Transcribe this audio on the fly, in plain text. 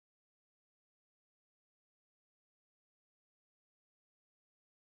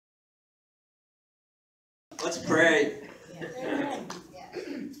Let's pray.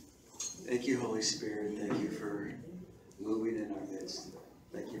 Thank you, Holy Spirit. Thank you for moving in our midst.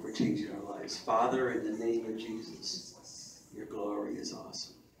 Thank you for changing our lives. Father, in the name of Jesus, your glory is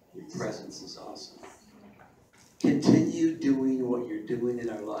awesome. Your presence is awesome. Continue doing what you're doing in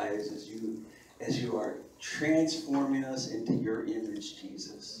our lives as you are transforming us into your image,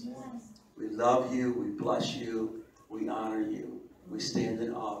 Jesus. We love you. We bless you. We honor you. We stand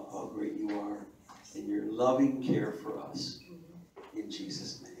in awe of how great you are and your loving care for us. In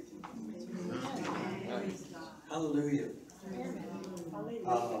Jesus' name. Hallelujah.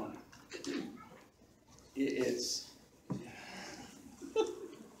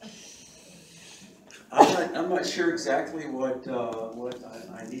 I'm not sure exactly what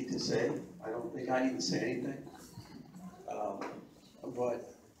I need to say. I don't think I need to say anything.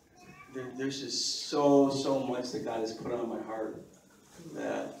 But there's just so much that God has put on my heart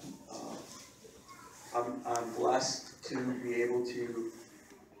that I'm blessed to be able to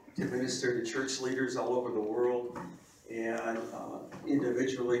minister to church leaders all over the world, and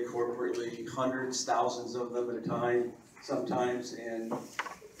individually, corporately, hundreds, thousands of them at a time sometimes. And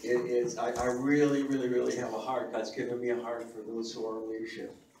I really have a heart. God's given me a heart for those who are in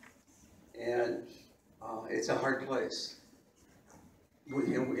leadership. And it's a hard place.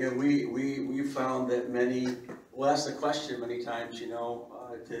 We found that we'll ask the question many times,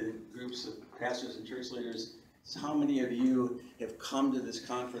 to groups of pastors and church leaders, how many of you have come to this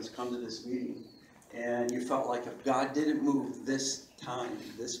conference, come to this meeting, and you felt like if God didn't move this time,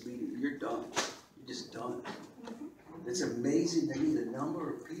 this meeting, you're done. You're just done. It's amazing to me the number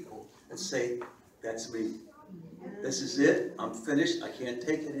of people that say, that's me. This is it. I'm finished. I can't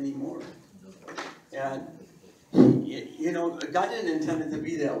take it anymore. And, God didn't intend it to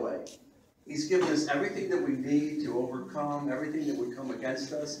be that way. He's given us everything that we need to overcome everything that would come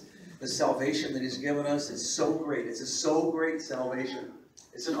against us. The salvation that he's given us is so great. It's a so great salvation.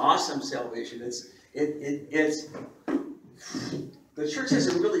 It's an awesome salvation. The church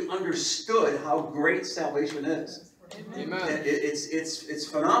hasn't really understood how great salvation is. Amen. It's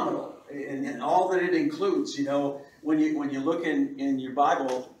phenomenal, and all that it includes. When you look in your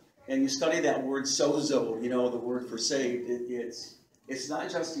Bible and you study that word sozo, the word for saved, it's not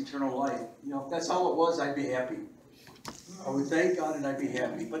just eternal life. If that's all it was, I'd be happy. I would thank God and I'd be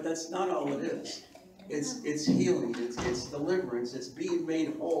happy. But that's not all it is. It's healing. It's deliverance. It's being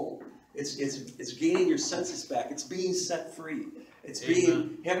made whole. It's gaining your senses back. It's being set free. It's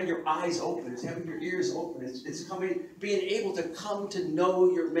having your eyes open. It's having your ears open. It's being able to come to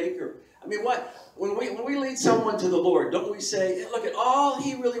know your Maker. I mean, when we lead someone to the Lord, don't we say, hey, look, all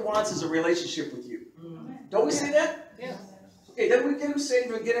He really wants is a relationship with you? Don't we say that? Yeah. Okay, then we get him saved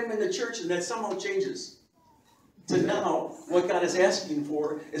and get him in the church, and that somehow changes. To now, what God is asking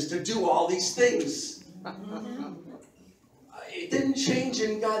for is to do all these things. It didn't change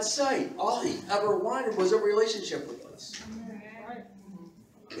in God's sight. All He ever wanted was a relationship with us.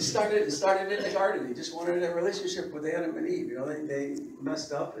 It started in the garden. He just wanted a relationship with Adam and Eve. They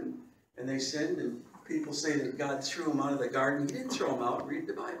messed up and they sinned, and people say that God threw them out of the garden. He didn't throw them out. Read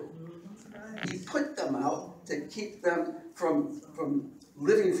the Bible. He put them out to keep them from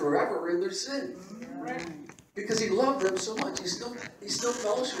living forever in their sin. Because He loved them so much. He still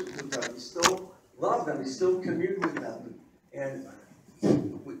fellowshiped with them. He still loved them. He still communed with them. And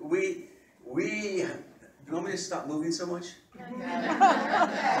we you want me to stop moving so much?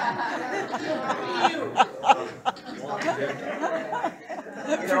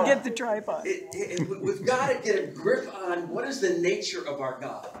 Forget the tripod. We've got to get a grip on what is the nature of our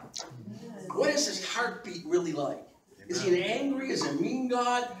God. What is His heartbeat really like? Is He an angry, is He a mean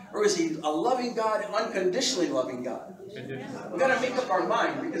God? Or is He a loving God, unconditionally loving God? We've got to make up our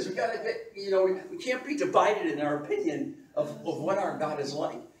mind, because we've got to get, we can't be divided in our opinion of what our God is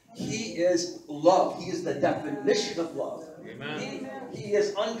like. He is love. He is the definition of love. He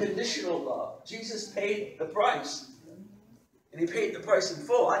is unconditional love. Jesus paid the price. And He paid the price in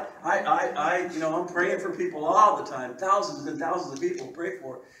full. I'm praying for people all the time. Thousands and thousands of people pray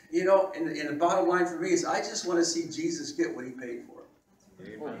for. And the bottom line for me is I just want to see Jesus get what He paid for.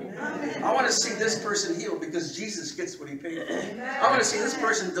 I want to see this person healed because Jesus gets what He paid for. I want to see this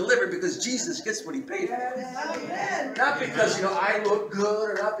person delivered because Jesus gets what He paid for. Not because, I look good,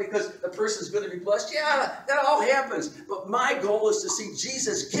 or not because the person's going to be blessed. Yeah, that all happens. But my goal is to see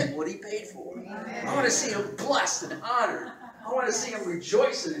Jesus get what He paid for. I want to see Him blessed and honored. I want to see Him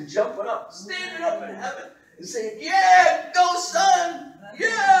rejoicing and jumping up, standing up in heaven and saying, yeah, go son,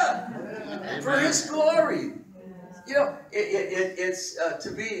 yeah, for His glory. It's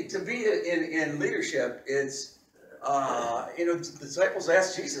to be in leadership. It's the disciples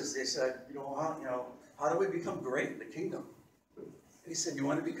asked Jesus. They said, how how do we become great in the kingdom? And he said, you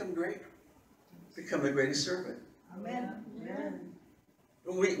want to become great? Become the greatest servant. Amen. Amen.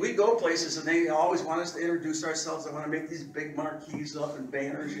 We go places and they always want us to introduce ourselves. They want to make these big marquees up and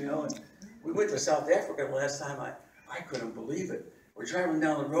banners, you know. And we went to South Africa last time. I couldn't believe it. We're driving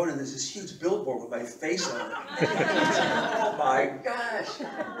down the road and there's this huge billboard with my face on it. Oh my gosh!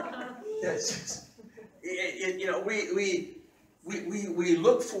 That's just, you know, we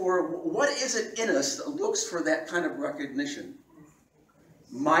look for, what is it in us that looks for that kind of recognition?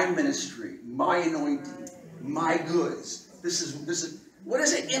 My ministry, my anointing, my goods. This is. What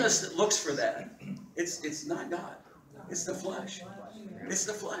is it in us that looks for that? It's not God. It's the flesh. It's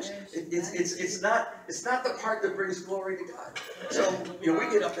the flesh. It's not the part that brings glory to God. So, you know, we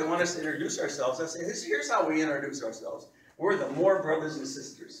get up and want us to introduce ourselves. I say, here's how we introduce ourselves. We're the Moore brothers and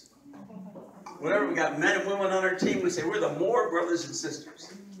sisters. Whenever we got men and women on our team, we say we're the Moore brothers and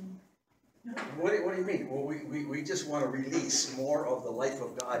sisters. What do you mean? Well, we just want to release more of the life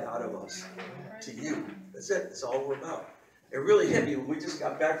of God out of us to you. That's it. That's all we're about. It really hit me when we just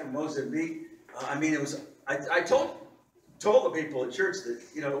got back from Mozambique. I mean, it was. I told the people at church that,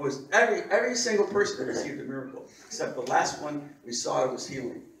 you know, it was every single person that received a miracle, except the last one we saw it was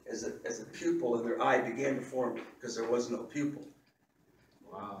healing, as a pupil in their eye began to form because there was no pupil.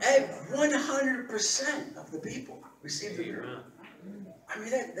 Wow. 100% of the people received a miracle. I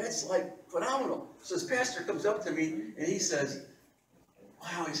mean, that's like phenomenal. So this pastor comes up to me and he says,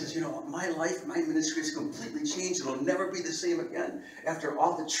 wow, he says, you know, my life, my ministry has completely changed. It'll never be the same again. After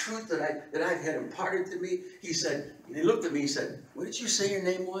all the truth that I've had imparted to me, he said, and he looked at me, he said, what did you say your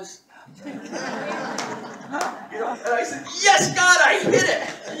name was? You know, and I said, yes, God, I hit it.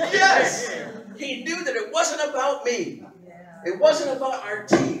 Yes. He knew that it wasn't about me. It wasn't about our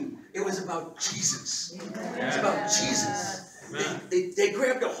team. It was about Jesus. It was about Jesus. They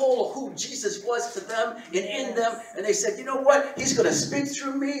grabbed a hold of who Jesus was to them and in them, and they said, you know what? He's going to speak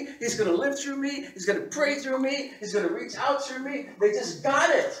through me. He's going to live through me. He's going to pray through me. He's going to reach out through me. They just got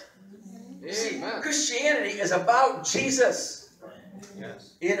it. See, Christianity is about Jesus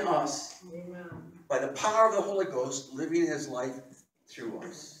in us by the power of the Holy Ghost living his life through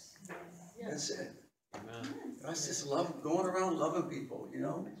us. That's it. Us just love going around loving people, you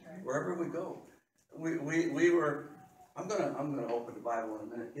know, wherever we go. We were. I'm gonna open the Bible in a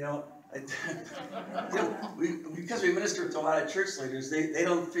minute. You know, because we minister to a lot of church leaders, they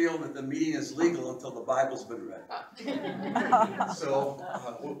don't feel that the meeting is legal until the Bible's been read. So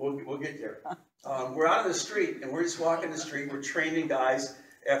we'll get there. We're out on the street and we're just walking the street. We're training guys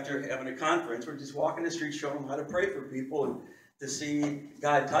after having a conference. We're just walking the street, showing them how to pray for people and to see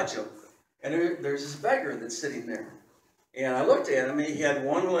God touch them. And there's this beggar that's sitting there. And I looked at him, and he had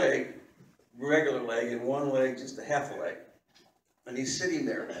one leg, regular leg, and one leg, just a half a leg. And he's sitting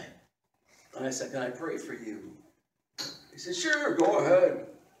there. And I said, can I pray for you? He said, sure, go ahead.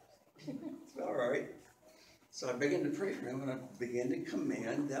 All right. So I began to pray for him, and I began to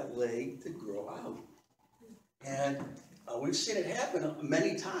command that leg to grow out. And we've seen it happen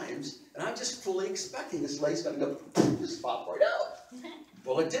many times, and I'm just fully expecting this leg's going to go, just pop right out.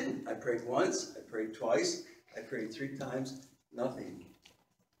 Well, it didn't. I prayed once, I prayed twice, I prayed 3 times, nothing.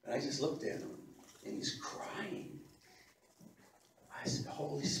 And I just looked at him, and he's crying. I said,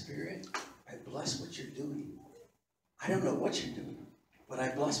 Holy Spirit, I bless what you're doing. I don't know what you're doing, but I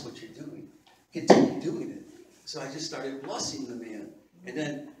bless what you're doing. Continue doing it. So I just started blessing the man. And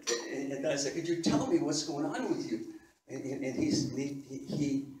then I said, could you tell me what's going on with you? And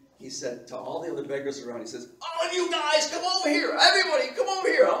he said to all the other beggars around, he says, all of you guys, come over here. Everybody, come over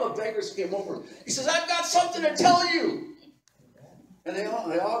here. All the beggars came over. He says, I've got something to tell you. And they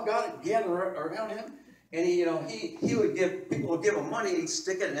all got gathered around him. And he would give, people would give him money, he'd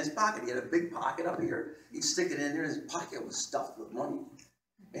stick it in his pocket. He had a big pocket up here. He'd stick it in there, his pocket was stuffed with money.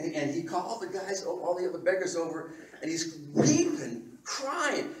 And he called the guys, all the other beggars over, and he's weeping,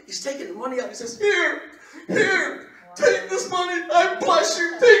 crying. He's taking the money out. He says, here, take this money, I bless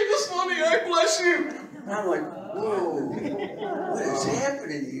you. Take this money, I bless you. And I'm like, whoa, what is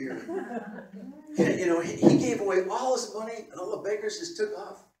happening here? And, he gave away all his money, and all the beggars just took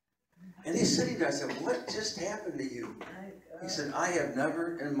off. And he's sitting there. I said, what just happened to you? He said, I have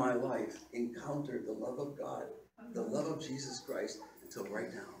never in my life encountered the love of God, the love of Jesus Christ, until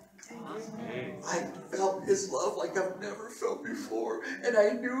right now. I felt his love like I've never felt before. And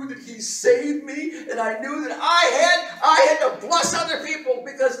I knew that he saved me. And I knew that I had to bless other people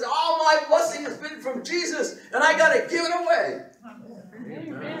because all my blessing has been from Jesus. And I got to give it away.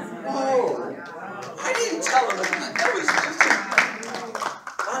 Oh, I didn't tell him that. That was just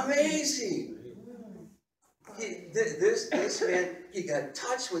amazing. This man, he got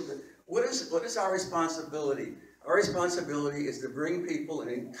touched with What is our responsibility? Our responsibility is to bring people an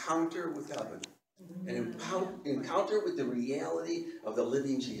encounter with heaven, an encounter with the reality of the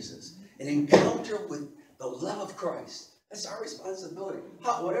living Jesus, an encounter with the love of Christ. That's our responsibility.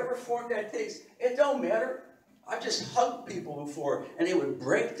 Whatever form that takes, it don't matter. I've just hugged people before, and they would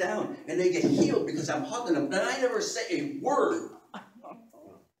break down, and they get healed because I'm hugging them, and I never say a word.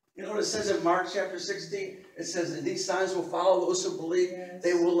 You know what it says in Mark chapter 16? It says that these signs will follow those who believe.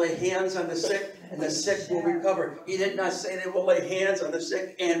 They will lay hands on the sick, and the sick will recover. He did not say they will lay hands on the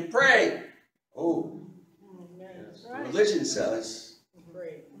sick and pray. Oh, religion says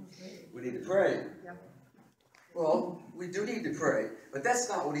we need to pray. Well, we do need to pray, but that's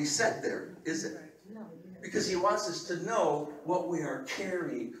not what he said there, is it? Because he wants us to know what we are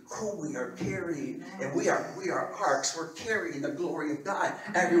carrying, who we are carrying, and we are arks. We're carrying the glory of God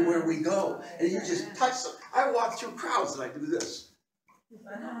everywhere we go. And you just touch them. I walk through crowds and I do this.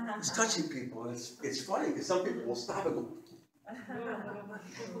 It's touching people. And it's funny because some people will stop and go.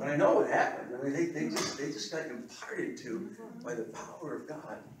 And I know what happened. I mean, they just got imparted to by the power of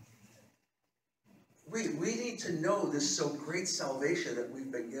God. We need to know this so great salvation that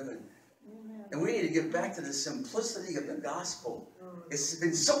we've been given. And we need to get back to the simplicity of the gospel. It's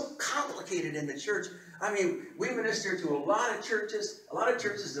been so complicated in the church. I mean, we minister to a lot of churches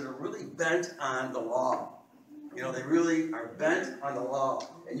that are really bent on the law. You know, they really are bent on the law.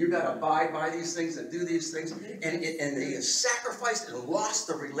 And you've got to abide by these things and do these things. And they have sacrificed and lost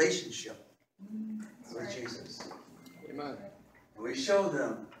the relationship with Jesus. Amen. And we show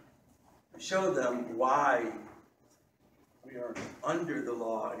them why we are under the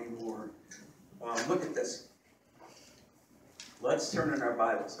law anymore. Look at this. Let's turn in our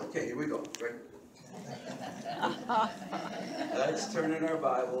Bibles. Okay, here we go. Right? Let's turn in our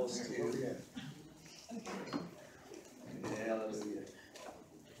Bibles to Hallelujah. Hallelujah.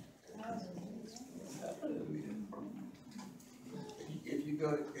 If you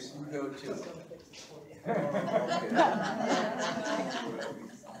go to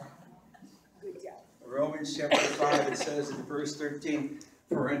Romans chapter 5, it says in verse 13,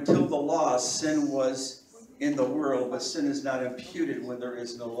 for until the law, sin was in the world, but sin is not imputed when there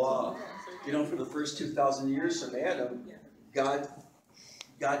is no law. You know, for the first 2,000 years from Adam, God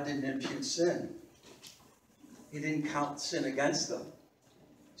didn't impute sin. He didn't count sin against them.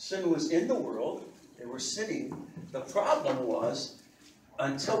 Sin was in the world. They were sinning. The problem was,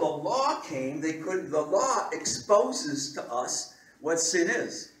 until the law came, the law exposes to us what sin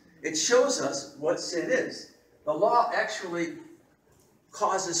is. It shows us what sin is. The law actually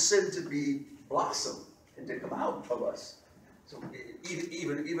causes sin to be blossom and to come out of us. So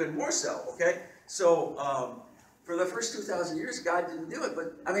even more so, okay? So for the first 2,000 years, God didn't do it.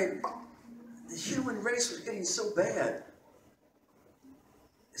 But, I mean, the human race was getting so bad,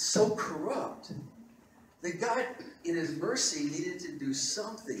 so corrupt, that God, in his mercy, needed to do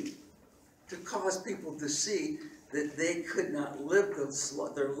something to cause people to see that they could not live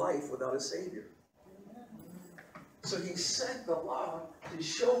their life without a Savior. So he sent the law to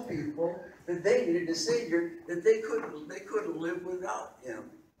show people that they needed a Savior, that they couldn't live without him.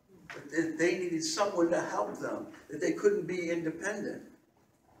 That they needed someone to help them, that they couldn't be independent.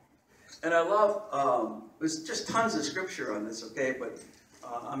 And I love, there's just tons of scripture on this, okay, but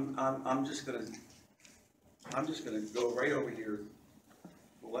I'm just gonna go right over here.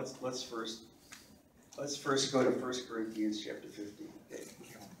 Well, let's first go to 1 Corinthians chapter 15. Okay.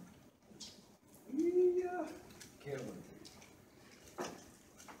 Yeah.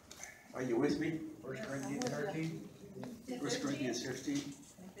 Are you with me? 1 Corinthians 13. 1 Corinthians 15.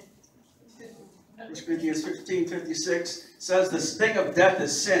 1 Corinthians 15:56 says the sting of death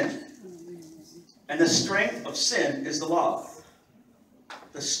is sin, and the strength of sin is the law.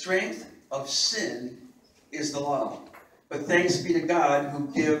 The strength of sin is the law. But thanks be to God who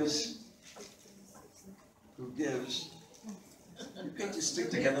gives. You can't just stick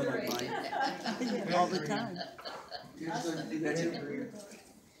together like mine. All the time.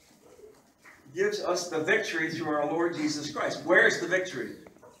 Gives us the victory through our Lord Jesus Christ. Where's the victory?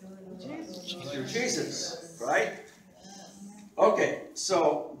 Through Jesus, right? Okay,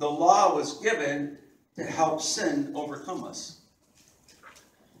 so the law was given to help sin overcome us.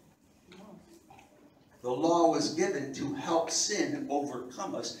 The law was given to help sin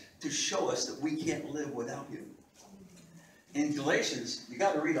overcome us, to show us that we can't live without him. In Galatians, you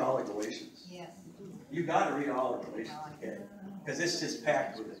got to read all of Galatians. Yeah. You got to read all of Galatians, okay? Because it's just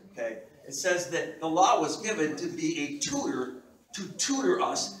packed with it, okay? It says that the law was given to be a tutor, to tutor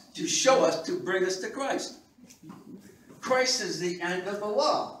us, to show us, to bring us to Christ. Christ is the end of the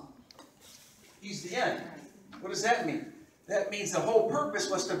law. He's the end. What does that mean? That means the whole purpose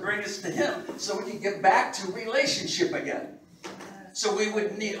was to bring us to Him so we can get back to relationship again. So we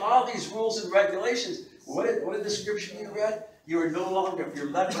would need all these rules and regulations. What did the scripture you read? You are no longer, if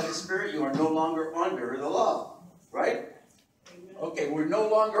you're led by the Spirit, you are no longer under the law. Right? Okay, we're no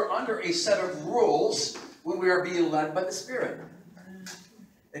longer under a set of rules when we are being led by the Spirit.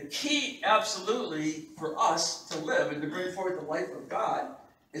 The key, absolutely, for us to live and to bring forth the life of God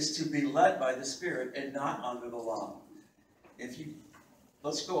is to be led by the Spirit and not under the law.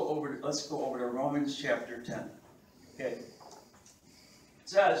 Let's go over to Romans chapter 10. Okay. It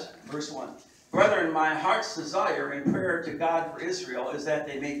says, verse 1, Brethren, my heart's desire and prayer to God for Israel is that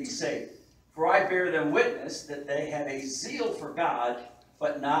they may be saved. For I bear them witness that they have a zeal for God,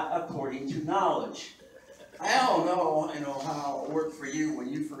 but not according to knowledge. I don't know, how it worked for you when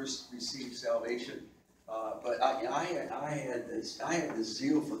you first received salvation, but I had this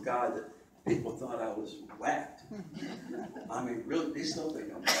zeal for God that people thought I was whacked. I mean, really, they still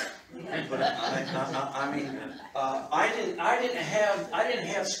think I'm whacked. But I didn't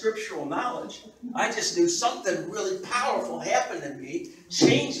have scriptural knowledge. I just knew something really powerful happened to me,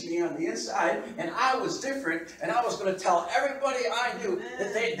 changed me on the inside, and I was different. And I was going to tell everybody I knew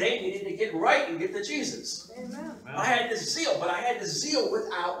that they needed to get right and get to Jesus. Amen. I had this zeal, but I had this zeal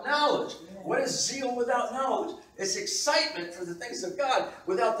without knowledge. What is zeal without knowledge? It's excitement for the things of God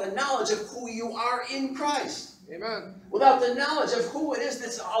without the knowledge of who you are in Christ. Amen. Without the knowledge of who it is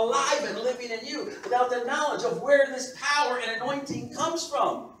that's alive and living in you. Without the knowledge of where this power and anointing comes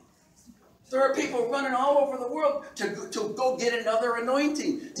from. There are people running all over the world to go get another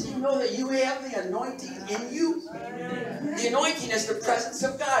anointing. Do you know that you have the anointing in you? The anointing is the presence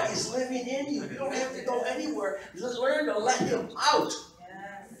of God. He's living in you. You don't have to go anywhere. Just learn to let Him out.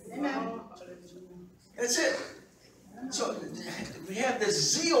 Amen. That's it. So we have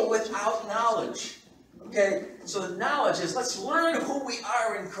this zeal without knowledge. Okay? So the knowledge is, let's learn who we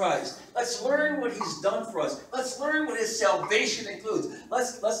are in Christ. Let's learn what He's done for us. Let's learn what His salvation includes.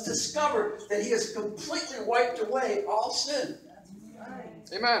 Let's discover that He has completely wiped away all sin.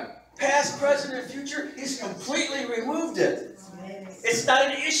 Amen. Past, present, and future, He's completely removed it. It's not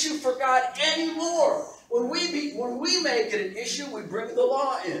an issue for God anymore. When we make it an issue, we bring the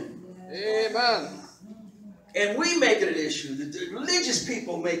law in. Amen. And we make it an issue. The religious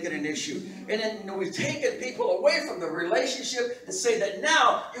people make it an issue. And then we've taken people away from the relationship and say that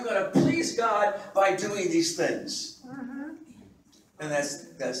now you're going to please God by doing these things. And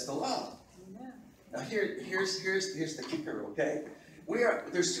that's the law. Now here's the kicker, okay?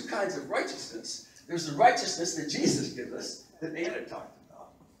 There's two kinds of righteousness. There's the righteousness that Jesus gives us, that Anna talked about.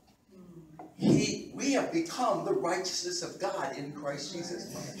 We have become the righteousness of God in Christ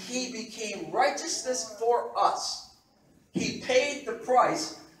Jesus. He became righteousness for us. He paid the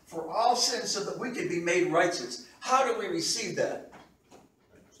price for all sin so that we could be made righteous. How do we receive that?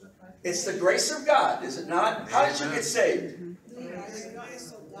 It's the grace of God, is it not? How did you get saved?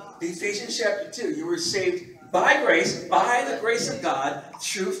 Ephesians chapter 2. You were saved by grace, by the grace of God,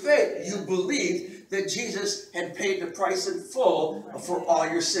 through faith. You believed that Jesus had paid the price in full for all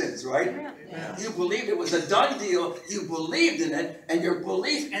your sins, right? Yeah. You believed it was a done deal. You believed in it, and your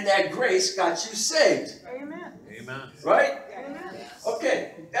belief in that grace got you saved. Amen. Amen. Right? Amen.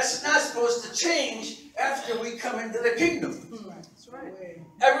 Okay, that's not supposed to change after we come into the kingdom. That's right.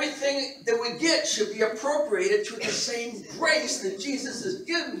 Everything that we get should be appropriated to the same grace that Jesus has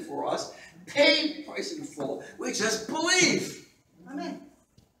given for us, paid price in full. We just believe. Amen.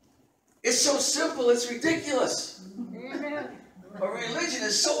 It's so simple, it's ridiculous. Amen. But religion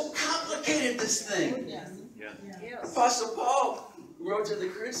is so complicated, this thing. Yes. Yeah. Yes. Apostle Paul wrote to the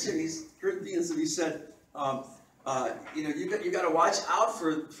Corinthians, and he said, you got to watch out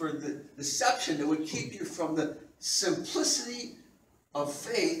for the deception that would keep you from the simplicity of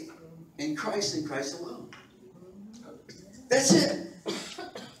faith in Christ and Christ alone. That's it.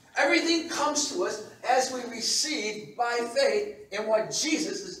 Everything comes to us as we receive by faith in what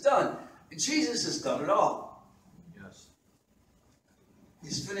Jesus has done. Jesus has done it all. Yes.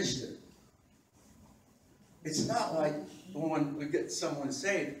 He's finished it. It's not like when we get someone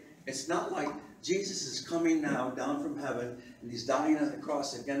saved, it's not like Jesus is coming now down from heaven and He's dying on the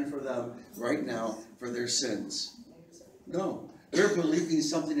cross again for them right now for their sins. No. They're believing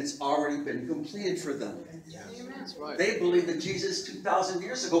something that's already been completed for them. Yes. That's right. They believe that Jesus 2,000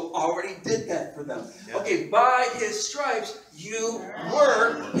 years ago already did that for them. Yes. Okay, by His stripes you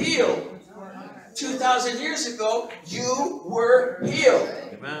were healed. 2,000 years ago, you were healed.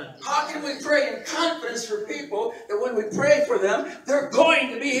 Amen. How can we pray in confidence for people that when we pray for them, they're going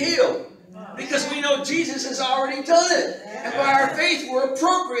to be healed? Because we know Jesus has already done it. And by our faith, we're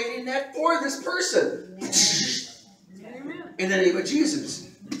appropriating that for this person. Amen. In the name of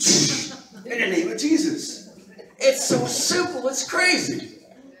Jesus. In the name of Jesus. It's so simple, it's crazy.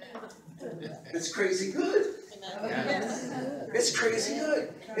 It's crazy good. It's crazy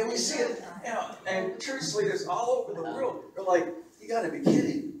good. And we see it, you know, and church leaders all over the world are like, you got to be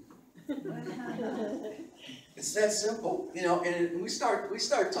kidding. It's that simple, you know. And we start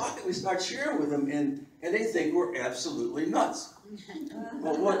talking, we start sharing with them, and they think we're absolutely nuts.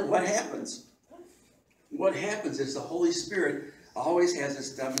 But what happens? What happens is the Holy Spirit always has us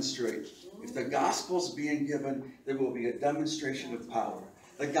demonstrate. If the gospel's being given, there will be a demonstration of power.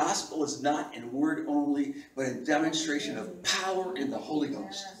 The gospel is not in word only, but in demonstration of power in the Holy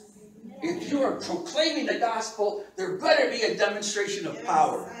Ghost. If you are proclaiming the gospel, there better be a demonstration of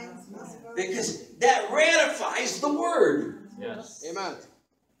power. Because that ratifies the word. Yes. Amen.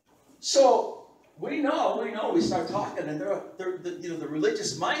 So we know, we start talking, and the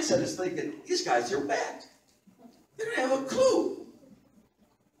religious mindset is thinking, these guys are bad. They don't have a clue.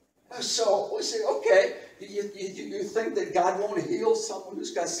 So we say, okay, you think that God won't heal someone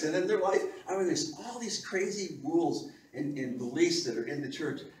who's got sin in their life? I mean, there's all these crazy rules and beliefs that are in the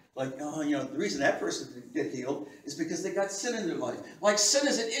church. Like, the reason that person didn't get healed is because they got sin in their life. Like, sin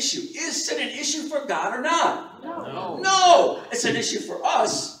is an issue. Is sin an issue for God or not? No. It's an issue for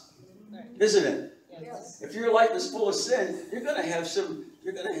us, isn't it? Yes. If your life is full of sin, you're going to have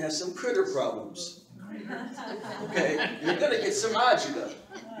some critter problems. Okay, you're going to get some agita.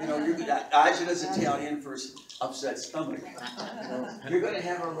 Agita is Italian for upset stomach. You're going to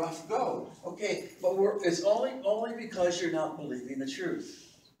have a rough go. Okay, but it's only because you're not believing the truth.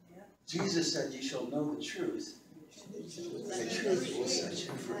 Jesus said, "You shall know the truth. The truth will set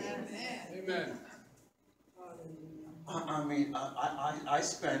you free." Amen. I mean, I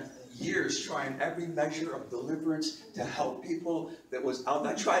spent years trying every measure of deliverance to help people that was out.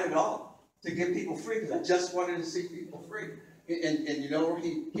 I tried it all to get people free because I just wanted to see people free. And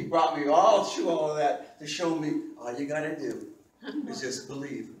he brought me all through all of that to show me all you got to do is just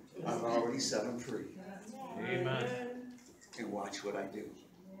believe. I've already set them free. Amen. And watch what I do.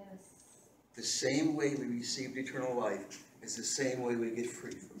 The same way we received eternal life is the same way we get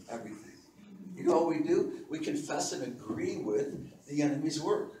free from everything. You know what we do? We confess and agree with the enemy's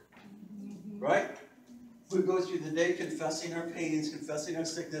work. Right? We go through the day confessing our pains, confessing our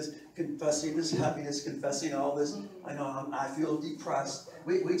sickness, confessing this heaviness, confessing all this. I feel depressed.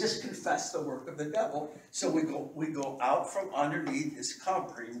 We just confess the work of the devil. So we go out from underneath his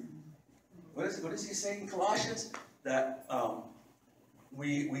covering. What does he say in Colossians? That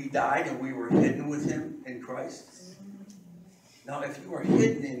we died and we were hidden with him in Christ. Now, if you are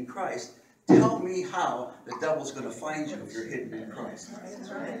hidden in Christ, tell me how the devil's going to find you if you're hidden in Christ.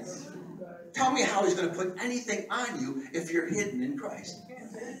 Tell me how he's going to put anything on you if you're hidden in Christ.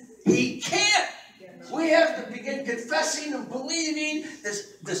 He can't. We have to begin confessing and believing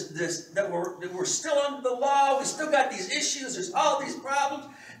that we're still under the law. We still got these issues. There's all these problems.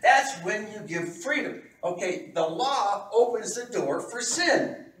 That's when you give freedom. Okay, the law opens the door for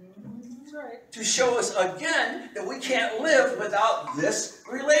sin. To show us again that we can't live without this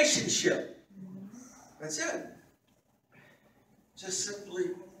relationship. That's it. Just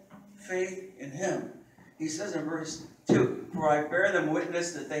simply faith in him. He says in verse 2, "For I bear them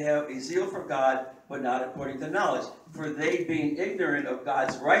witness that they have a zeal for God, but not according to knowledge. For they being ignorant of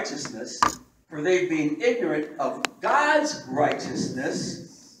God's righteousness,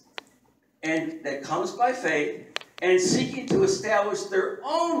 and that comes by faith, and seeking to establish their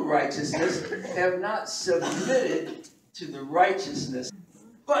own righteousness, have not submitted to the righteousness."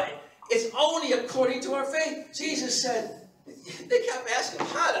 But it's only according to our faith. Jesus said, they kept asking,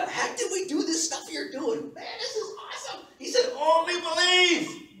 how the heck did we do this stuff you're doing? Man, this is awesome. He said, only believe.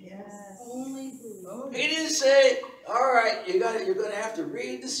 Yes. Only believe. He didn't say, all right, you're going to have to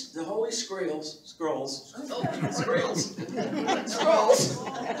read the Holy Scrolls,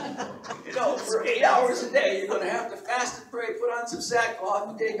 for 8 hours a day. You're going to have to fast and pray, put on some sackcloth.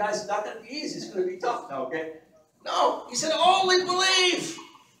 Okay, guys, it's not going to be easy. It's going to be tough now, okay? No, he said, only believe.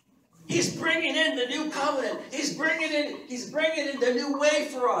 He's bringing in the new covenant. He's bringing in the new way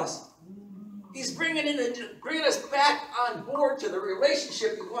for us. He's bringing us back on board to the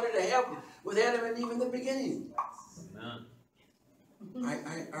relationship he wanted to have with Adam and Eve in the beginning.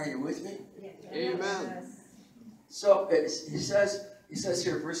 Amen. Are you with me? Amen. So he says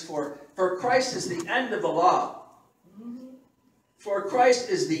here, verse 4, "For Christ is the end of the law." For Christ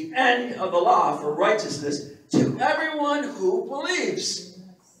is the end of the law for righteousness to everyone who believes.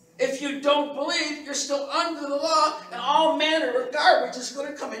 If you don't believe, you're still under the law, and all manner of garbage is going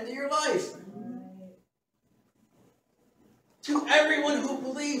to come into your life. To everyone who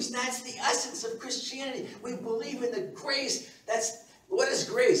believes, that's the essence of Christianity. Christianity. We believe in the grace. What is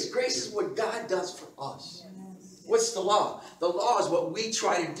grace? Grace is what God does for us. What's the law? The law is what we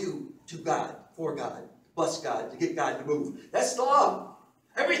try to do to God, for God, bless God, to get God to move. That's the law.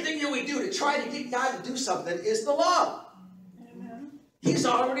 Everything that we do to try to get God to do something is the law. He's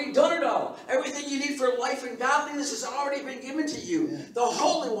already done it all. Everything you need for life and godliness has already been given to you. The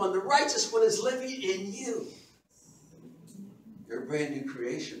Holy One, the Righteous One is living in you. You're a brand new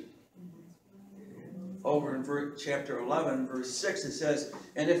creation. Over in chapter 11, verse 6, it says,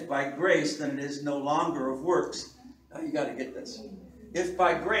 and if by grace, then it is no longer of works. Now you got to get this. If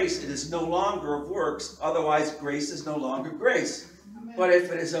by grace, it is no longer of works, otherwise grace is no longer grace. But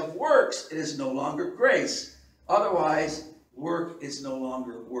if it is of works, it is no longer grace. Otherwise, work is no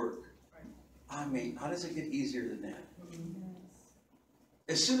longer work. I mean, how does it get easier than that?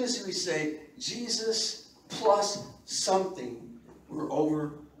 As soon as we say Jesus plus something, we're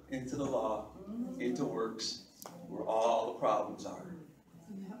over into the law, into works, where all the problems are.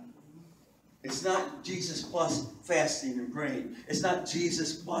 It's not Jesus plus fasting and praying. It's not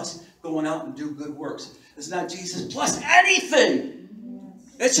Jesus plus going out and do good works. It's not Jesus plus anything.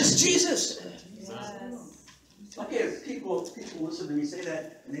 It's just Jesus. Okay, people listen to me say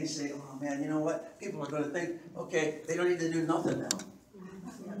that, and they say, oh man, you know what? People are going to think, okay, they don't need to do nothing now.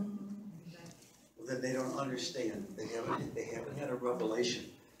 Well, then they don't understand. They haven't had a revelation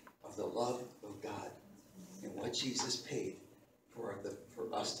of the love of God and what Jesus paid for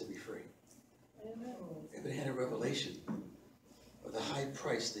us to be free. They haven't had a revelation of the high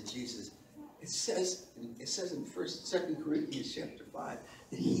price that Jesus. It says in 2 Corinthians chapter 5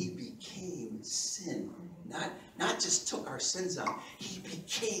 that he became sin. Not just took our sins out. He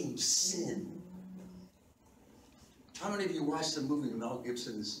became sin. How many of you watched the movie, Mel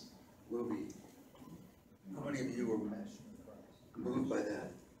Gibson's movie? How many of you were moved by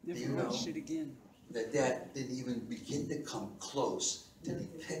that? Do you know that didn't even begin to come close to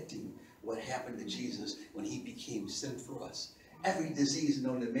depicting what happened to Jesus when he became sin for us? Every disease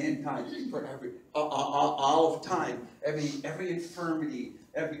known to mankind for all of time, every infirmity,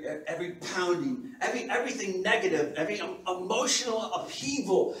 every pounding, everything negative, every emotional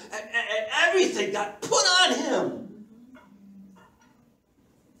upheaval, everything got put on him.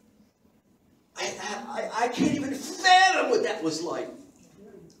 I can't even fathom what that was like.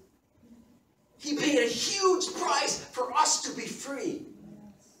 He paid a huge price for us to be free.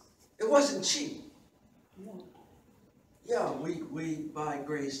 It wasn't cheap. Yeah, we by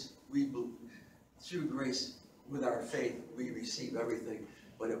grace, through grace, with our faith, we receive everything.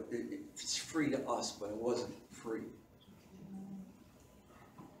 But it's free to us, but it wasn't free.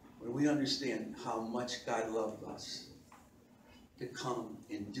 When we understand how much God loved us to come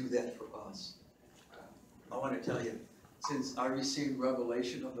and do that for us, I want to tell you, since I received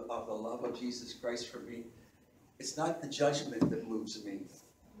revelation of the love of Jesus Christ for me, it's not the judgment that moves me.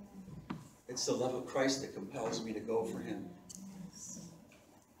 It's the love of Christ that compels me to go for him.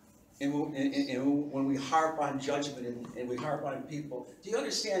 And when we harp on judgment and we harp on people, do you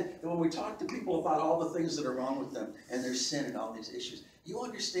understand that when we talk to people about all the things that are wrong with them and their sin and all these issues, you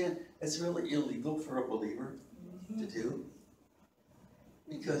understand it's really illegal for a believer to do?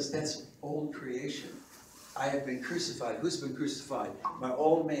 Because that's old creation. I have been crucified. Who's been crucified? My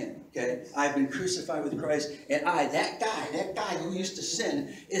old man, okay? I've been crucified with Christ, and that guy who used to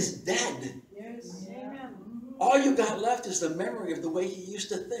sin is dead. Yes. Amen. All you got left is the memory of the way he used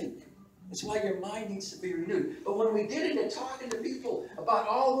to think. That's why your mind needs to be renewed. But when we get into talking to people about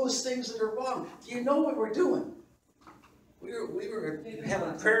all those things that are wrong, do you know what we're doing? We were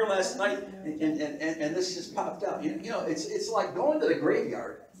having prayer last night, and this just popped out. You know, it's like going to the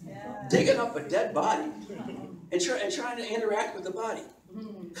graveyard, digging up a dead body, and trying to interact with the body.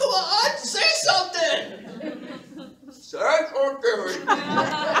 Come on, say something! Say something!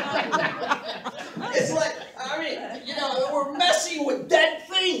 It's like, we're messing with dead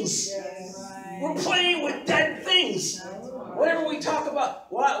things. We're playing with dead things. Whatever we talk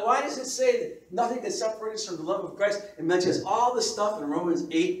about, why does it say that nothing can separate us from the love of Christ? It mentions all the stuff in Romans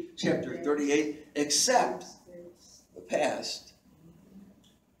 8, chapter 38, except the past.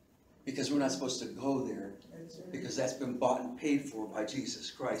 Because we're not supposed to go there. Because that's been bought and paid for by Jesus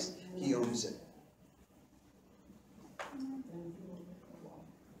Christ. He owns it.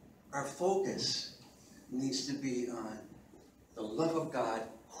 Our focus needs to be on the love of God,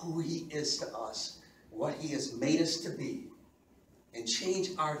 who he is to us, what he has made us to be, and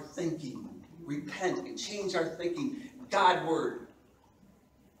change our thinking. Repent and change our thinking. God-word.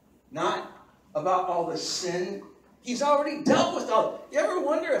 Not about all the sin. He's already dealt with all. You ever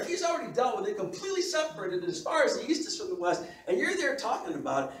wonder if he's already dealt with it, completely separated as far as the east is from the west, and you're there talking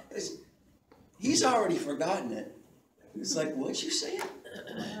about it? He's already forgotten it. It's like, what you saying?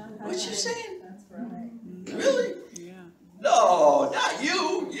 What you saying? That's right. Really? Yeah. No, not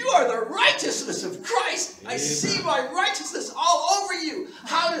you. You are the righteousness of Christ. I see my righteousness all over you.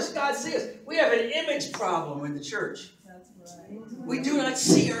 How does God see us? We have an image problem in the church. That's right. We do not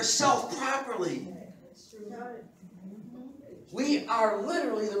see ourselves properly. It's true. We are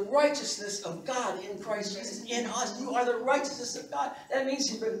literally the righteousness of God in Christ Jesus. In us, you are the righteousness of God. That means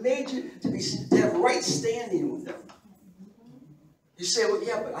He's been made you to have right standing with Him. You say, well,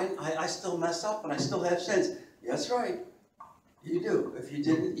 yeah, but I still mess up and I still have sins. That's right. You do. If you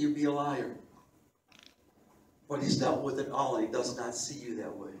didn't, you'd be a liar. But He's dealt with it all, and He does not see you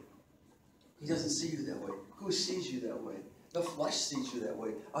that way. He doesn't see you that way. Who sees you that way? The flesh sees you that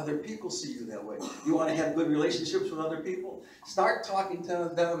way. Other people see you that way. You want to have good relationships with other people? Start talking to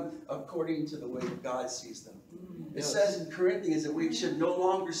them according to the way that God sees them. It says in Corinthians that we should no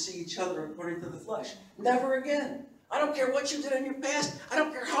longer see each other according to the flesh. Never again. I don't care what you did in your past. I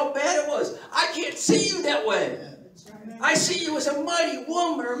don't care how bad it was. I can't see you that way. I see you as a mighty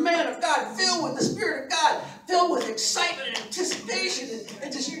woman or man of God, filled with the Spirit of God, filled with excitement and anticipation,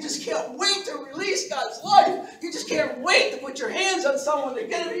 and you just can't wait to release God's life. You just can't wait to put your hands on someone to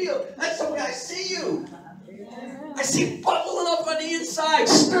get them healed. That's the way I see you. I see bubbling up on the inside,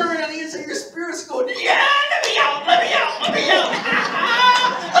 stirring on the inside. Your spirit's going, yeah, let me out, let me out, let me out.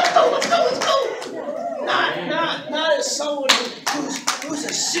 Let's go, let's go, let's go. Not as someone who's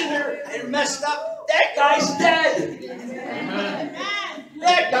a sinner and messed up. That guy's dead. Amen.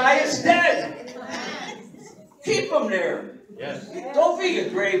 That guy is dead. Keep him there. Yes. Don't be a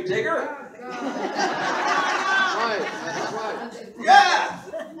grave digger. Right. That's right. Yeah.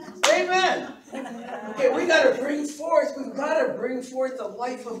 Amen. Okay, we've got to bring forth the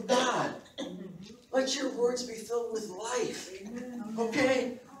life of God. Let your words be filled with life.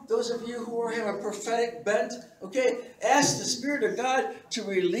 Okay? Those of you who have a prophetic bent, okay, ask the Spirit of God to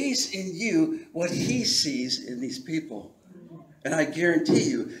release in you what He sees in these people. And I guarantee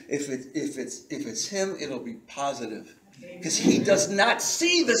you, if it's Him, it'll be positive. Because He does not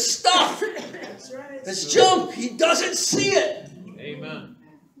see the stuff. That's right. It's junk. He doesn't see it. Amen.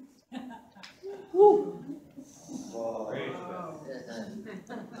 Woo. Wow.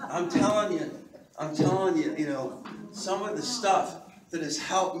 I'm telling you, you know, some of the stuff that has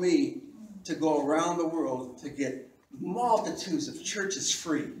helped me to go around the world to get multitudes of churches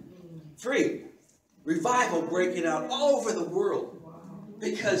free. Free. Revival breaking out all over the world.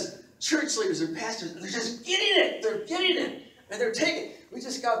 Because church leaders and pastors, they're just getting it. They're getting it. And they're taking it. We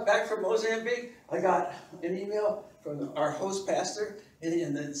just got back from Mozambique. I got an email from our host pastor.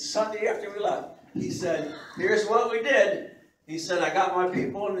 And the Sunday after we left, he said, here's what we did. He said, I got my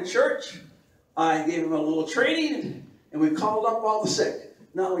people in the church. I gave them a little training. And we called up all the sick.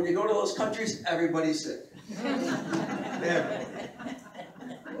 Now, when you go to those countries, everybody's sick.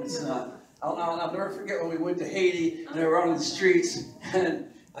 It's not. I'll never forget when we went to Haiti and they were out on the streets.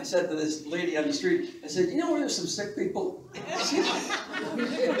 And I said to this lady on the street, I said, you know where there's some sick people? She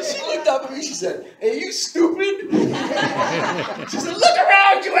looked up at me. She said, hey, you stupid? She said, look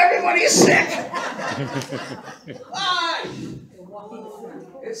around you. Everybody's sick. Why?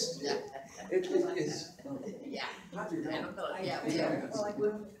 It's Yeah. how do you know? Yeah.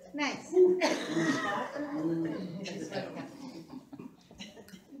 Nice.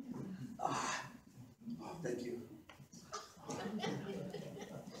 Oh, thank you.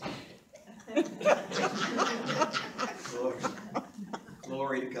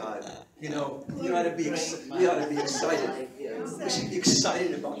 Glory to God. You know, we ought to be excited. We should be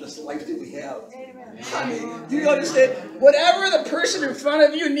excited about this life that we have. I mean, do you understand? Whatever the person in front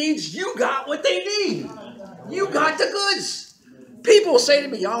of you needs, you got what they need. You got the goods. People say to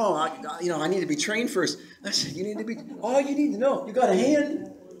me, oh, I need to be trained first. I said, all you need to know, you got a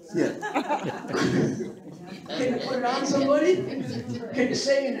hand? Yeah. Can you put it on somebody? Can you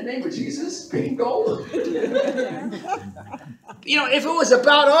say in the name of Jesus, pick and go? You know, if it was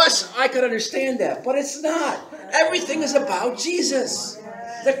about us, I could understand that. But it's not. Everything is about Jesus.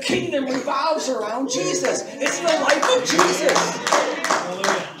 The kingdom revolves around Jesus. It's the life of Jesus.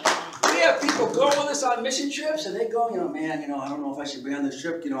 We have people go with us on mission trips, and they go, man, I don't know if I should be on this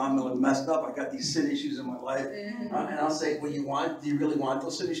trip. I'm a little messed up. I got these sin issues in my life. And I'll say, do you really want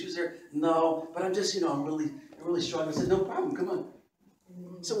those sin issues there? No, but I'm just, I'm really struggling. I said, no problem, come on.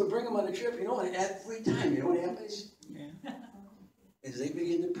 So we bring them on the trip, and every time, what happens? Yeah. Is they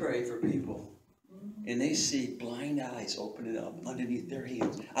begin to pray for people, and they see blind eyes opening up underneath their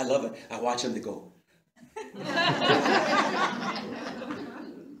hands. I love it. I watch them to go.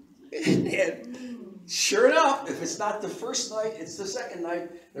 And Sure enough, if it's not the first night, it's the second night.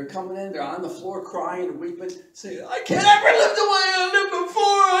 They're coming in, they're on the floor crying and weeping, saying, I can't ever live the way I lived before.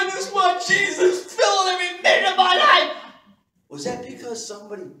 I just want Jesus filling every minute of my life. Was that because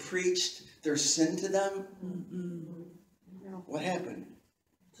somebody preached their sin to them? What happened?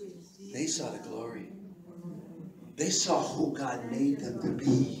 They saw the glory. They saw who God made them to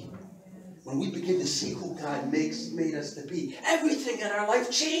be. When we begin to see who God made us to be, everything in our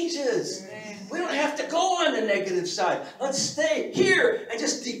life changes. We don't have to go on the negative side. Let's stay here and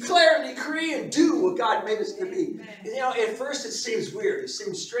just declare and decree and do what God made us to be. You know, at first it seems weird. It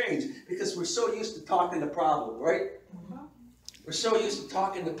seems strange because we're so used to talking the problem, right? We're so used to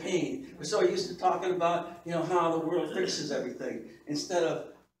talking the pain. We're so used to talking about, you know, how the world fixes everything. Instead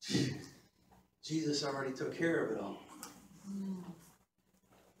of, Jesus already took care of it all.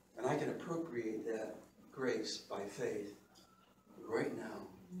 And I can appropriate that grace by faith right now.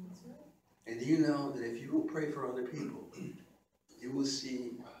 And do you know that if you will pray for other people, you will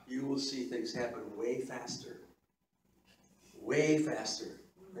see things happen way faster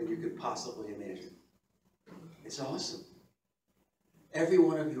than you could possibly imagine. It's awesome. Every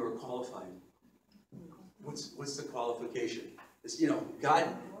one of you are qualified. What's the qualification? It's, you know, God,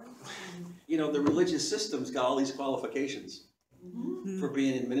 you know, the religious system's got all these qualifications for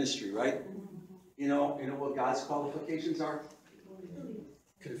being in ministry, right? You know what God's qualifications are?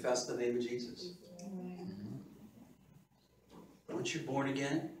 Confess the name of Jesus. Once you're born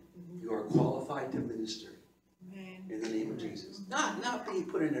again, you are qualified to minister in the name of Jesus. Not being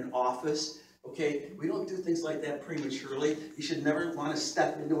put in an office. Okay, we don't do things like that prematurely. You should never want to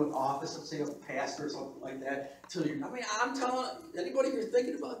step into an office, let's say a pastor or something like that. Until you, I'm telling anybody here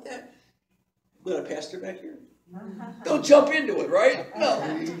thinking about that. We got a pastor back here. Don't jump into it, right? No.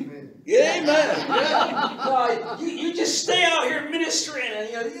 Yeah, amen. Yeah. No, you just stay out here ministering, and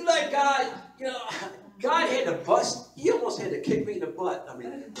you let God. God had to bust. He almost had to kick me in the butt.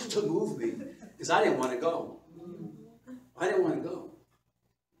 To move me, because I didn't want to go.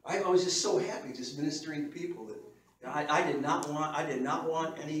 I was just so happy just ministering to people that I did not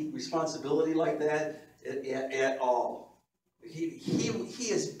want any responsibility like that at all. He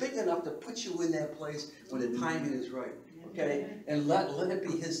is big enough to put you in that place when the timing is right. Okay? And let it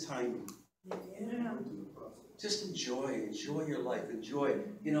be his timing. Just enjoy your life. Enjoy.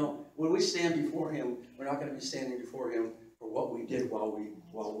 When we stand before him, we're not going to be standing before him for what we did while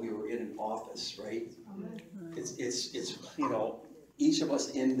we were in an office, right? It's each of us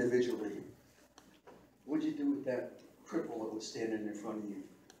individually. What'd you do with that cripple that was standing in front of you?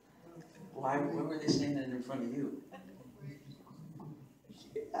 Why were they standing in front of you?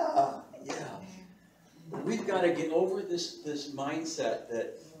 Yeah. We've got to get over this mindset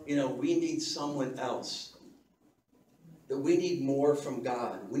that, we need someone else. That we need more from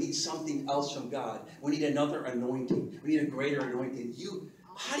God. We need something else from God. We need another anointing. We need a greater anointing.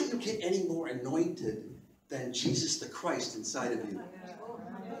 How do you get any more anointed than Jesus the Christ inside of you?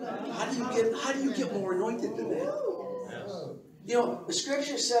 How do you get more anointed than that? The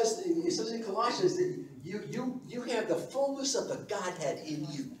scripture says, it says in Colossians that you have the fullness of the Godhead in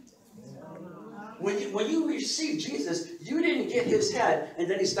you. When you received Jesus, you didn't get his head and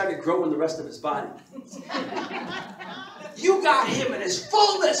then he started growing the rest of his body. You got him in his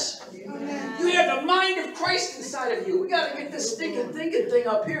fullness. You have the mind of Christ inside of you. We got to get this stinking thinking thing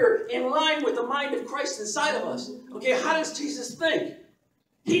up here in line with the mind of Christ inside of us. Okay, how does Jesus think?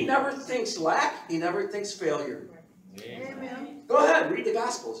 He never thinks lack. He never thinks failure. Amen. Go ahead, read the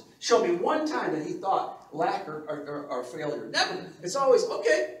Gospels. Show me one time that he thought lack or failure. Never. It's always,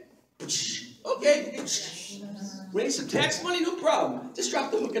 okay. Okay. We need some tax money? No problem. Just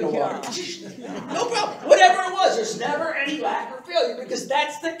drop the hook in the water. No problem. Whatever it was, there's never any lack or failure because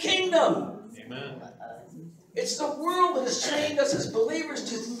that's the kingdom. Amen. It's the world that has trained us as believers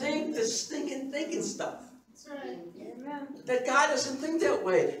to think this stinking thinking stuff. That's right. Amen. That God doesn't think that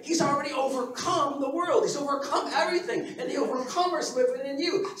way. He's already overcome the world. He's overcome everything. And the overcomer's living in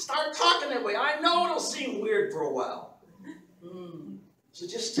you. Start talking that way. I know it'll seem weird for a while. So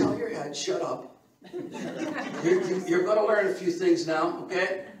just tell your head, shut up. You're going to learn a few things now,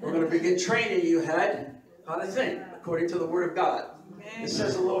 okay? We're going to begin training you, head, how to think according to the Word of God. It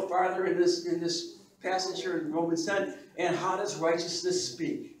says a little farther in this passage here in Romans 10, and how does righteousness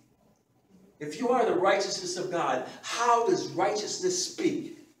speak? If you are the righteousness of God, how does righteousness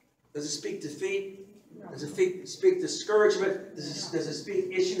speak? Does it speak defeat? Does it speak discouragement? Does it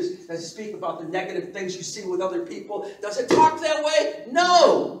speak issues? Does it speak about the negative things you see with other people? Does it talk that way?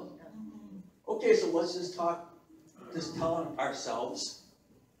 No! Okay, so let's just tell ourselves.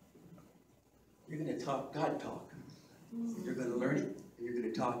 You're going to talk God talk. You're going to learn it, and you're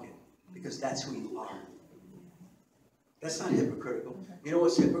going to talk it. because that's who you are. That's not hypocritical. You know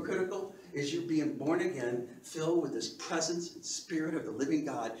what's hypocritical? Is you being born again, filled with this presence and spirit of the living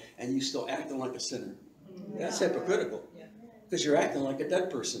God, and you still acting like a sinner. That's hypocritical. Because you're acting like a dead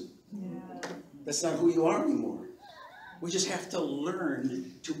person. That's not who you are anymore. We just have to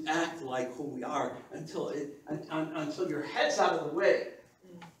learn to act like who we are until your head's out of the way.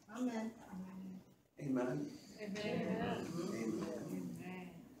 Amen. Amen. Amen.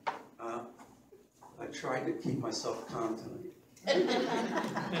 I tried to keep myself calm tonight. You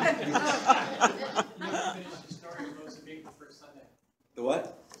finished the story of Mozambique the first Sunday. The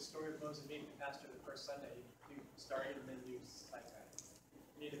what? The story of Mozambique, the pastor the first Sunday. You started and then you sidetracked.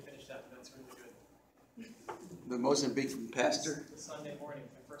 You need to finish that, but that's really good. The Mozambique pastor? The Sunday morning,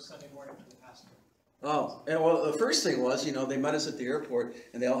 the first Sunday morning for the pastor. Oh, and well, the first thing was, they met us at the airport,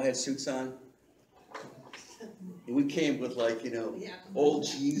 and they all had suits on. And we came with old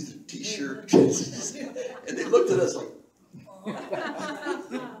jeans, t-shirt, and they looked at us like,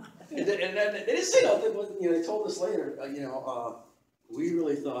 and then they didn't say nothing, but they told us later, we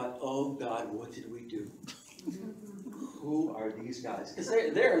really thought, oh God, what did we do? Who are these guys? Because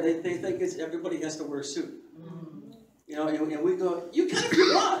they think everybody has to wear a suit. And we go, you can if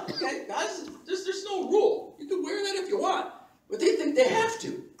you want, okay? Guys, there's no rule. You can wear that if you want. But they think they have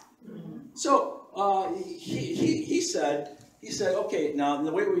to. So he said, okay, now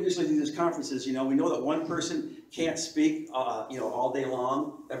the way we usually do these conferences, we know that one person can't speak, all day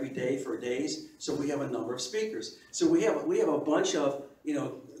long, every day for days. So we have a number of speakers. So we have a bunch of,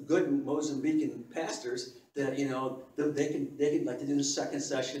 good Mozambican pastors that, they can like to do the second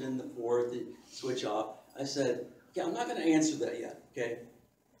session and the fourth, and switch off. I said, yeah, I'm not going to answer that yet, okay?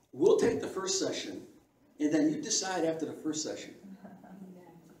 We'll take the first session, and then you decide after the first session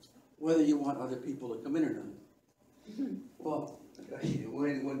whether you want other people to come in or not. Well,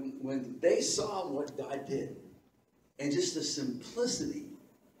 when they saw what God did, and just the simplicity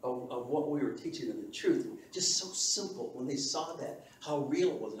of what we were teaching and the truth, just so simple, when they saw that, how real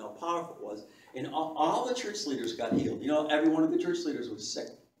it was and how powerful it was, and all the church leaders got healed. Every one of the church leaders was sick.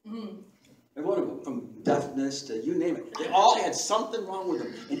 Every one of them, from deafness to you name it. They all had something wrong with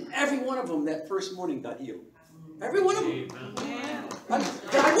them. And every one of them that first morning got healed. Every one of them.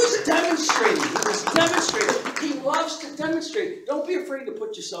 God was demonstrating. He was demonstrating. He loves to demonstrate. Don't be afraid to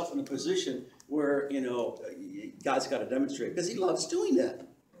put yourself in a position where, God's got to demonstrate. Because he loves doing that.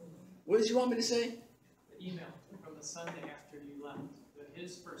 What did you want me to say? The email from the Sunday after you left.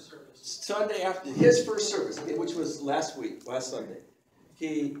 His first service. Sunday after his first service, which was last Sunday.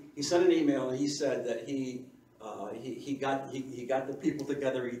 He sent an email and he said that he got the people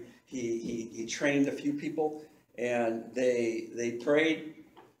together. He trained a few people, and they prayed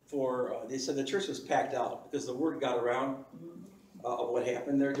for. They said the church was packed out because the word got around of what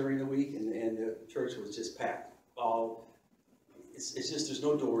happened there during the week, and the church was just packed. It's just there's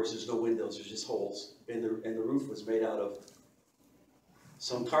no doors, there's no windows, there's just holes, and the roof was made out of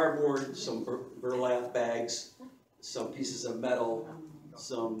some cardboard, some burlap bags, some pieces of metal,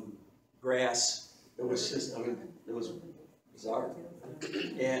 some grass. It was just, it was bizarre.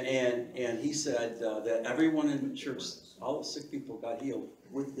 And he said that everyone in the church, all the sick people got healed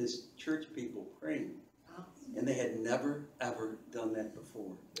with his church people praying. And they had never, ever done that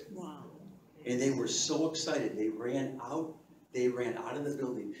before. Wow. And they were so excited. They ran out of the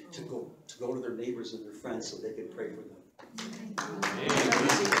building to go to their neighbors and their friends so they could pray for them.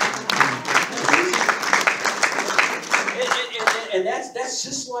 And that's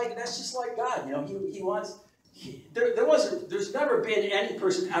just like God. He wants. There's never been any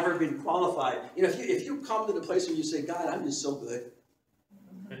person ever been qualified. If you come to the place where you say, God, I'm just so good.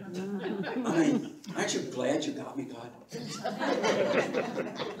 Aren't you glad you got me, God?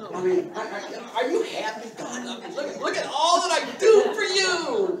 Are you happy, God? Look at all that I do for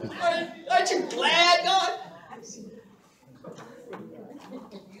you. Aren't you glad, God?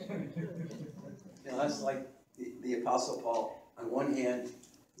 That's like the Apostle Paul. On one hand,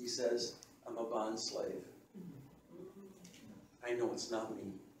 he says, I'm a bond slave. I know it's not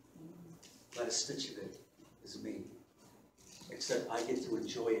me. Not a stitch of it is me. Except I get to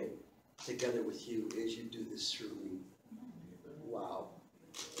enjoy it together with you as you do this through me. Wow.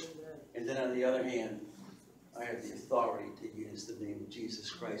 And then on the other hand, I have the authority to use the name of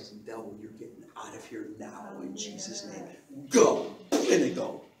Jesus Christ. And devil, you're getting out of here now in Jesus' name. Go! And they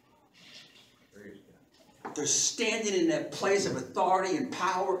go. They're standing in that place of authority and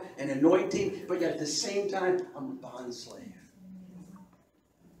power and anointing, but yet at the same time, I'm a bond slave.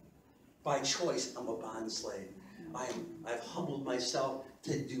 By choice, I'm a bond slave. I've humbled myself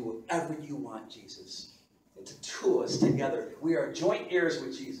to do whatever you want, Jesus. the two of us together. We are joint heirs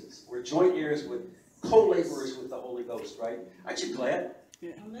with Jesus. We're joint heirs with co-laborers with the Holy Ghost, right? Aren't you glad?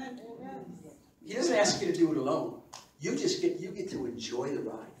 Amen. He doesn't ask you to do it alone. You get to enjoy the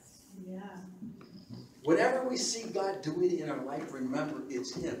ride. Yeah. Whatever we see God doing in our life, remember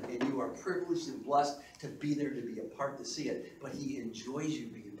it's Him. And you are privileged and blessed to be there, to be a part, to see it. But He enjoys you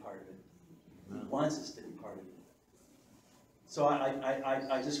being part of it. He wants us to be part of it. So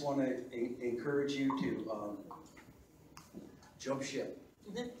I just want to encourage you to jump ship.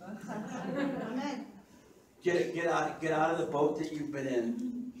 Amen. Get out of the boat that you've been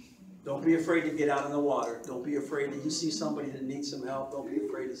in. Don't be afraid to get out in the water. Don't be afraid that you see somebody that needs some help. Don't be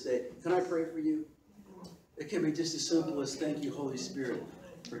afraid to say, "Can I pray for you?" It can be just as simple as, "Thank you, Holy Spirit,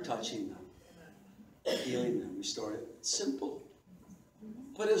 for touching them, healing them, restoring them." It's simple.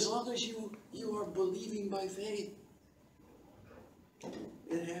 But as long as you are believing by faith,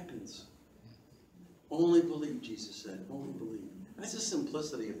 it happens. Only believe, Jesus said. Only believe. That's the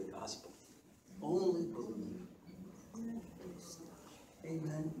simplicity of the gospel. Only believe.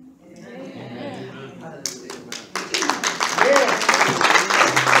 Amen.